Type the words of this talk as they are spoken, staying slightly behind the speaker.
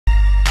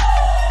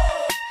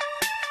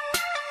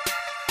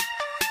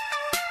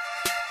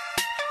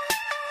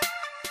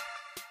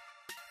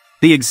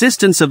The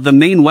existence of the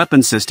main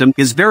weapon system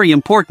is very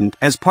important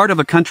as part of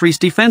a country's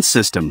defense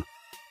system.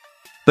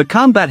 The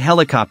combat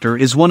helicopter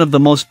is one of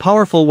the most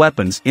powerful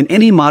weapons in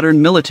any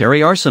modern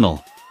military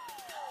arsenal.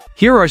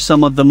 Here are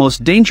some of the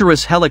most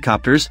dangerous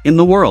helicopters in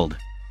the world.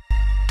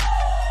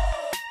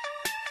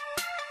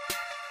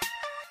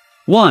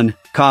 1.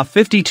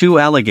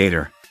 Ka-52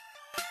 Alligator.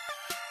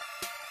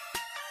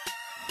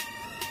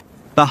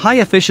 The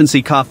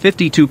high-efficiency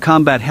Ka-52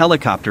 combat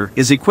helicopter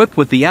is equipped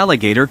with the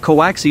Alligator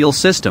coaxial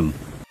system.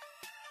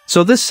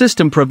 So this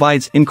system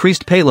provides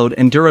increased payload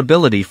and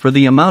durability for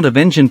the amount of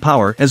engine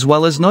power as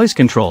well as noise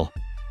control.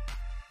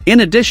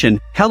 In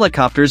addition,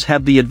 helicopters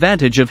have the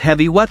advantage of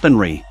heavy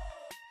weaponry.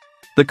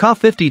 The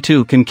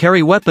Ka-52 can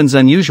carry weapons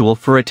unusual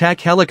for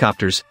attack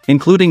helicopters,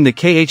 including the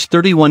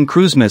Kh-31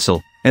 cruise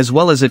missile, as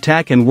well as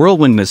attack and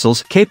whirlwind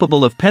missiles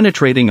capable of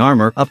penetrating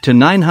armor up to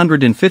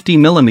 950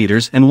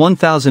 mm and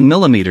 1000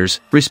 mm,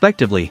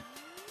 respectively.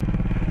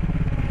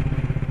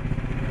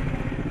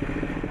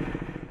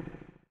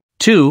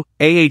 2.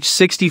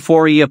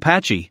 AH-64E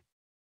Apache.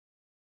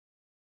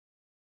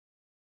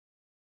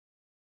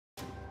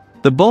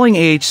 The Boeing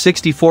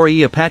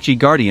AH-64E Apache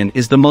Guardian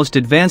is the most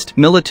advanced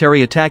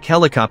military attack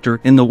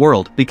helicopter in the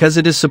world because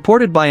it is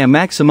supported by a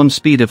maximum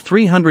speed of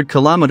 300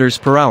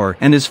 km per hour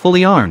and is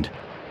fully armed.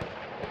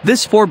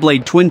 This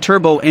 4-blade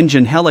twin-turbo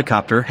engine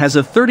helicopter has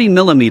a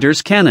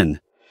 30mm cannon.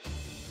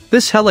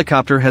 This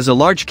helicopter has a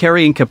large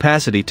carrying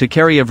capacity to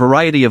carry a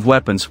variety of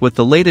weapons with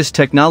the latest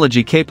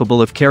technology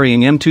capable of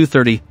carrying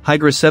M230,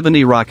 Hydra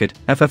 70 rocket,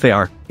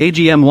 FFAR,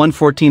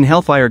 AGM-114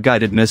 Hellfire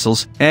guided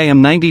missiles,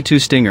 AIM-92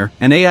 Stinger,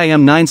 and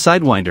AIM-9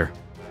 Sidewinder.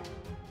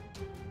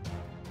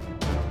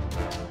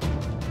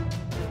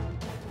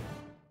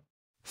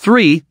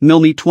 3.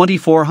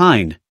 Mi-24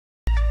 Hind.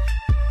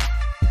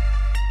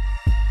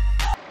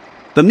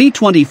 The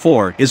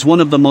Mi-24 is one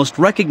of the most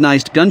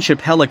recognized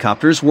gunship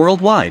helicopters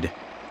worldwide.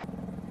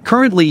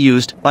 Currently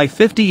used by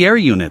 50 air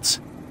units.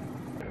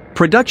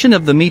 Production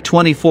of the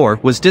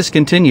Mi-24 was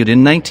discontinued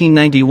in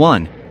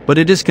 1991, but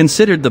it is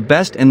considered the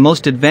best and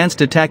most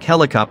advanced attack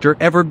helicopter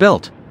ever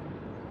built.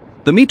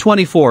 The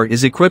Mi-24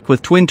 is equipped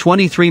with twin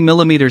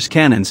 23mm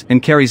cannons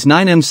and carries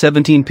 9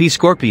 M17P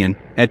Scorpion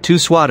at 2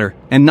 Swatter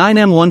and 9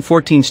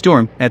 M114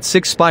 Storm at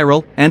 6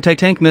 Spiral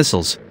anti-tank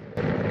missiles.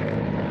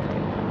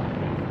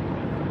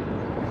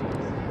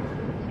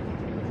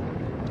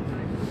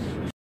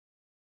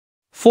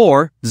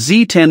 4.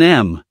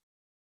 Z-10M.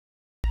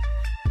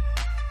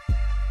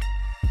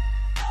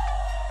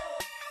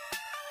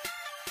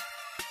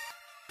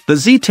 The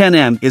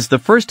Z-10M is the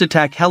first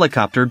attack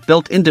helicopter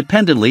built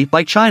independently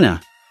by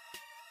China.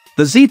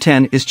 The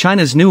Z-10 is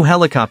China's new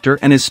helicopter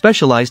and is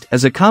specialized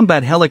as a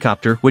combat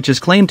helicopter which is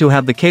claimed to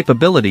have the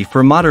capability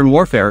for modern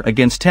warfare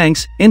against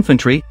tanks,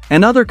 infantry,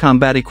 and other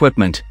combat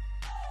equipment.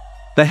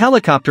 The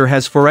helicopter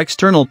has 4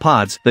 external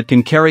pods that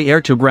can carry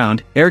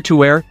air-to-ground,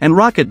 air-to-air, and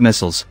rocket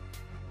missiles.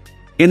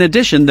 In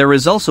addition, there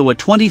is also a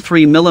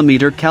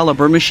 23mm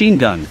caliber machine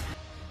gun.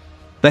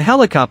 The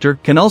helicopter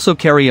can also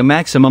carry a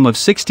maximum of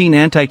 16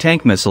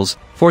 anti-tank missiles,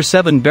 4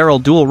 7-barrel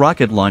dual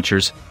rocket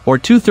launchers, or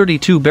 2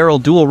 32-barrel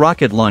dual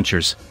rocket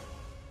launchers.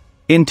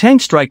 In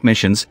tank strike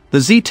missions, the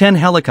Z-10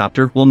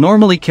 helicopter will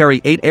normally carry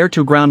 8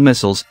 air-to-ground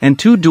missiles and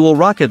 2 dual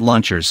rocket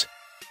launchers.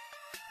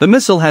 The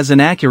missile has an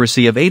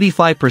accuracy of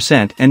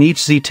 85% and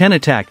each Z-10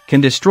 attack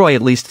can destroy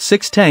at least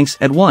 6 tanks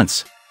at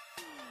once.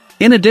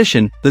 In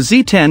addition, the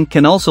Z-10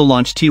 can also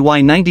launch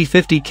TY-90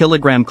 50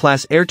 kg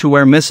class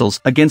air-to-air missiles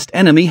against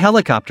enemy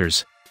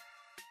helicopters.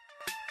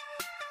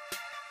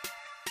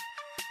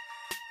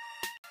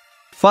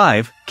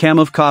 5.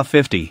 Kamov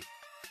Ka-50.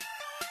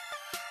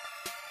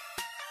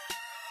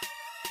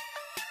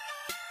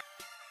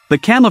 The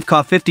Kamov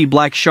Ka-50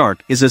 Black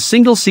Shark is a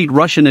single-seat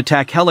Russian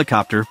attack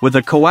helicopter with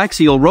a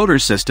coaxial rotor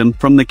system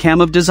from the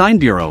Kamov Design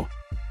Bureau.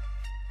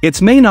 Its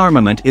main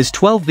armament is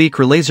 12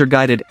 Vikhr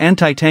laser-guided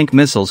anti-tank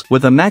missiles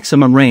with a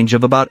maximum range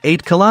of about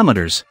 8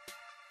 kilometers.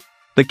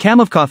 The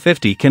Kamov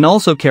Ka-50 can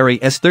also carry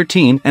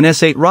S-13 and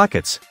S-8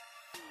 rockets.